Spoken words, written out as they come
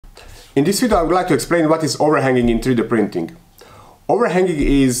In this video I would like to explain what is overhanging in 3D printing. Overhanging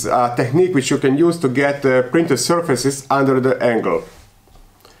is a technique which you can use to get printed surfaces under the angle.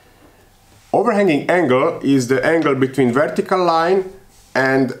 Overhanging angle is the angle between vertical line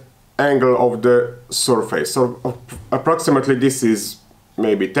and angle of the surface. So approximately this is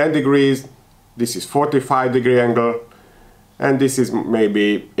maybe 10 degrees, this is 45-degree angle, and this is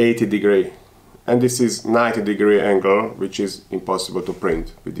maybe 80-degree. And this is 90-degree angle, which is impossible to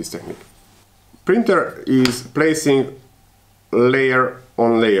print with this technique. Printer is placing layer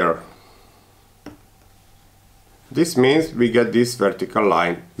on layer. This means we get this vertical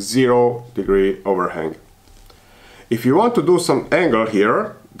line, 0-degree overhang. If you want to do some angle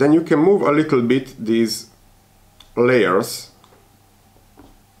here, then you can move a little bit these layers,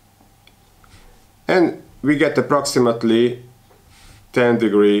 and we get approximately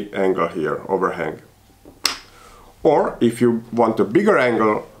 10-degree angle here, overhang. Or if you want a bigger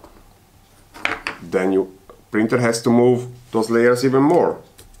angle, then your printer has to move those layers even more.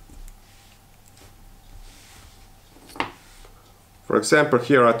 For example,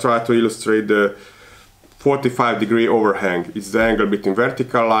 here I try to illustrate the 45-degree overhang. It's the angle between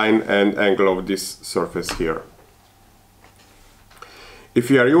vertical line and angle of this surface here. If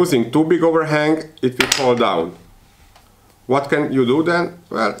you are using too big overhang, it will fall down. What can you do then?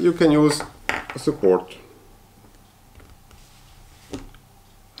 Well, you can use a support.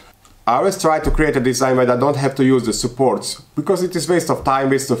 I always try to create a design where I don't have to use the supports, because it is waste of time,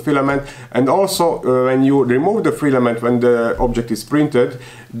 waste of filament, and also when you remove the filament when the object is printed,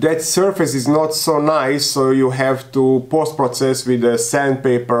 that surface is not so nice, so you have to post-process with a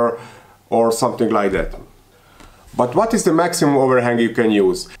sandpaper or something like that. But what is the maximum overhang you can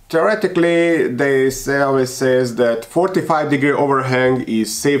use? Theoretically, they always say that 45-degree overhang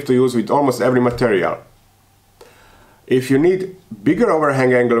is safe to use with almost every material. If you need bigger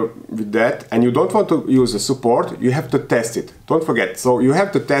overhang angle with that and you don't want to use a support, you have to test it. Don't forget. So you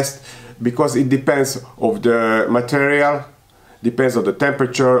have to test, because it depends of the material, depends on the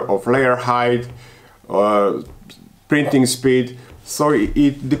temperature, of layer height, printing speed. So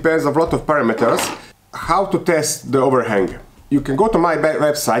it depends on a lot of parameters. How to test the overhang? You can go to my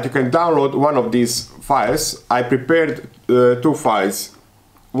website, you can download one of these files. I prepared two files.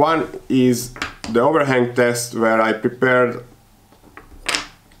 One is the overhang test, where I prepared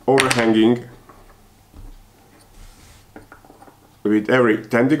overhanging with every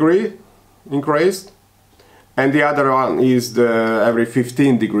 10 degree increase, and the other one is the every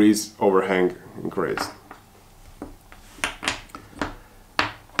 15 degrees overhang increase.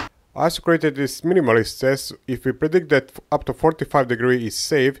 I also created this minimalist test. If we predict that up to 45 degrees is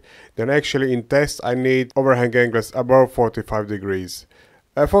safe, then actually in test I need overhang angles above 45 degrees.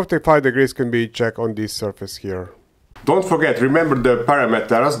 45 degrees can be checked on this surface here. Don't forget, remember the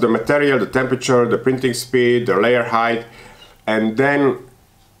parameters, the material, the temperature, the printing speed, the layer height, and then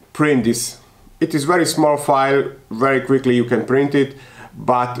print this. It is very small file, very quickly you can print it,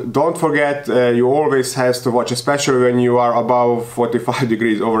 but don't forget, you always have to watch, especially when you are above 45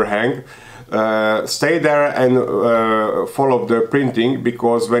 degrees overhang. Stay there and follow the printing,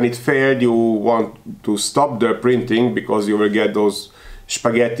 because when it failed you want to stop the printing, because you will get those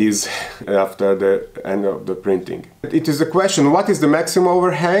spaghettis after the end of the printing. It is a question, what is the maximum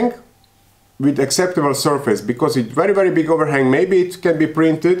overhang with acceptable surface? Because it's very big overhang, maybe it can be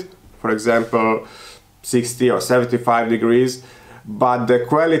printed, for example 60 or 75 degrees, but the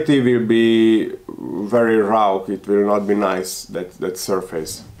quality will be very raw, it will not be nice, that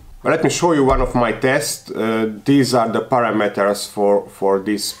surface. But let me show you one of my tests. These are the parameters for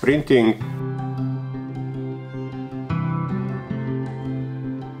this printing.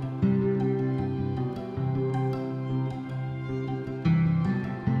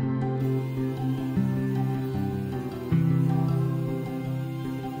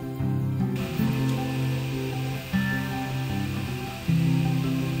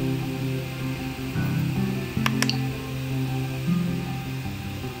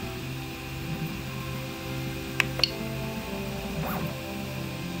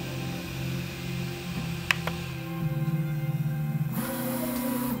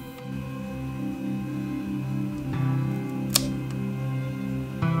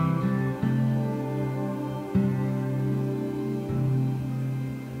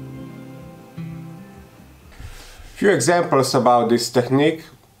 Few examples about this technique.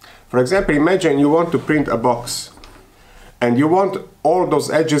 For example, imagine you want to print a box and you want all those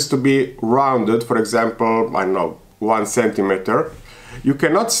edges to be rounded, for example, I don't know, 1 centimeter. You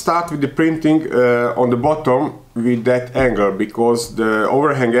cannot start with the printing on the bottom with that angle, because the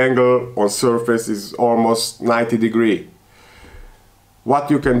overhang angle on surface is almost 90 degrees.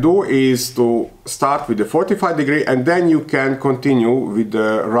 What you can do is to start with the 45 degree and then you can continue with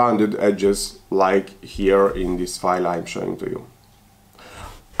the rounded edges like here in this file I'm showing to you.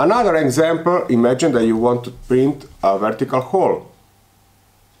 Another example, imagine that you want to print a vertical hole.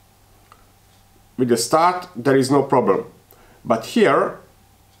 With the start there is no problem, but here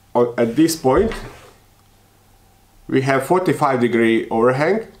at this point we have 45 degree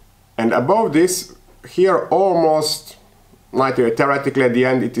overhang, and above this here almost 90, theoretically at the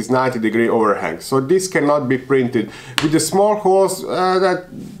end it is 90 degree overhang, so this cannot be printed. With the small holes that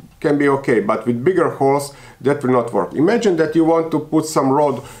can be okay, but with bigger holes that will not work. Imagine that you want to put some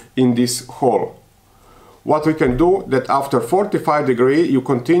rod in this hole. What we can do that after 45 degree you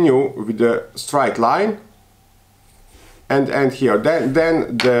continue with the straight line and end here.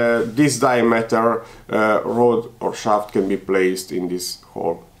 Then this diameter rod or shaft can be placed in this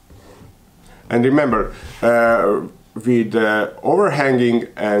hole. And remember, with overhanging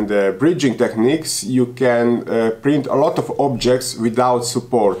and bridging techniques you can print a lot of objects without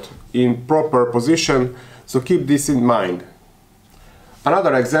support in proper position, so keep this in mind.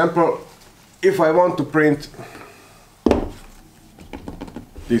 Another example, if I want to print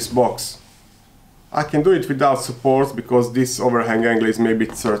this box, I can do it without supports because this overhang angle is maybe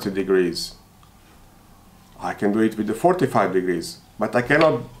 30 degrees. I can do it with the 45 degrees, but I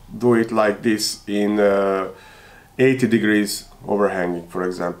cannot do it like this in 80 degrees overhanging, for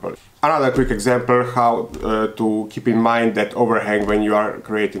example. Another quick example how to keep in mind that overhang when you are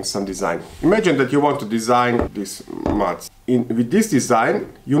creating some design. Imagine that you want to design these mats. With this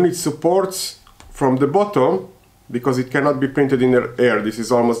design you need supports from the bottom because it cannot be printed in the air. This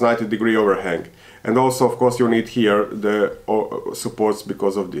is almost 90 degree overhang, and also of course you need here the supports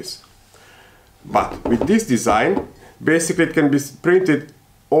because of this. But with this design basically it can be printed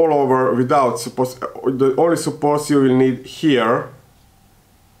all over without supports. The only supports you will need here,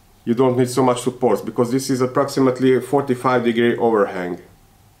 you don't need so much supports because this is approximately a 45 degree overhang.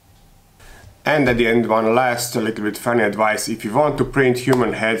 And at the end, one last a little bit funny advice: if you want to print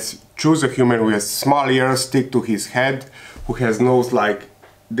human heads, choose a human who has small ears, stick to his head, who has nose like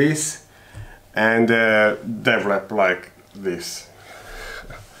this, and develop like this.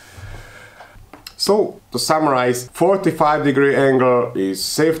 So, to summarize, 45 degree angle is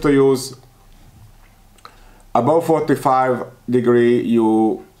safe to use. Above 45 degree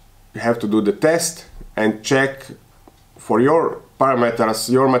you have to do the test and check for your parameters,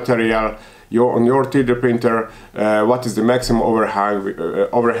 your material, on your 3D printer, what is the maximum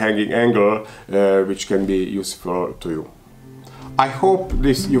overhanging angle which can be useful to you. I hope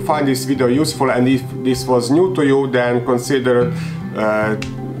you find this video useful, and if this was new to you, then consider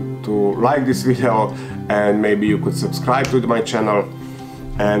to like this video, and maybe you could subscribe to my channel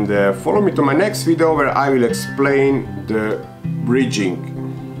and follow me to my next video where I will explain the bridging.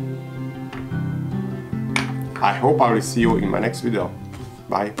 I hope I will see you in my next video.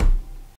 Bye.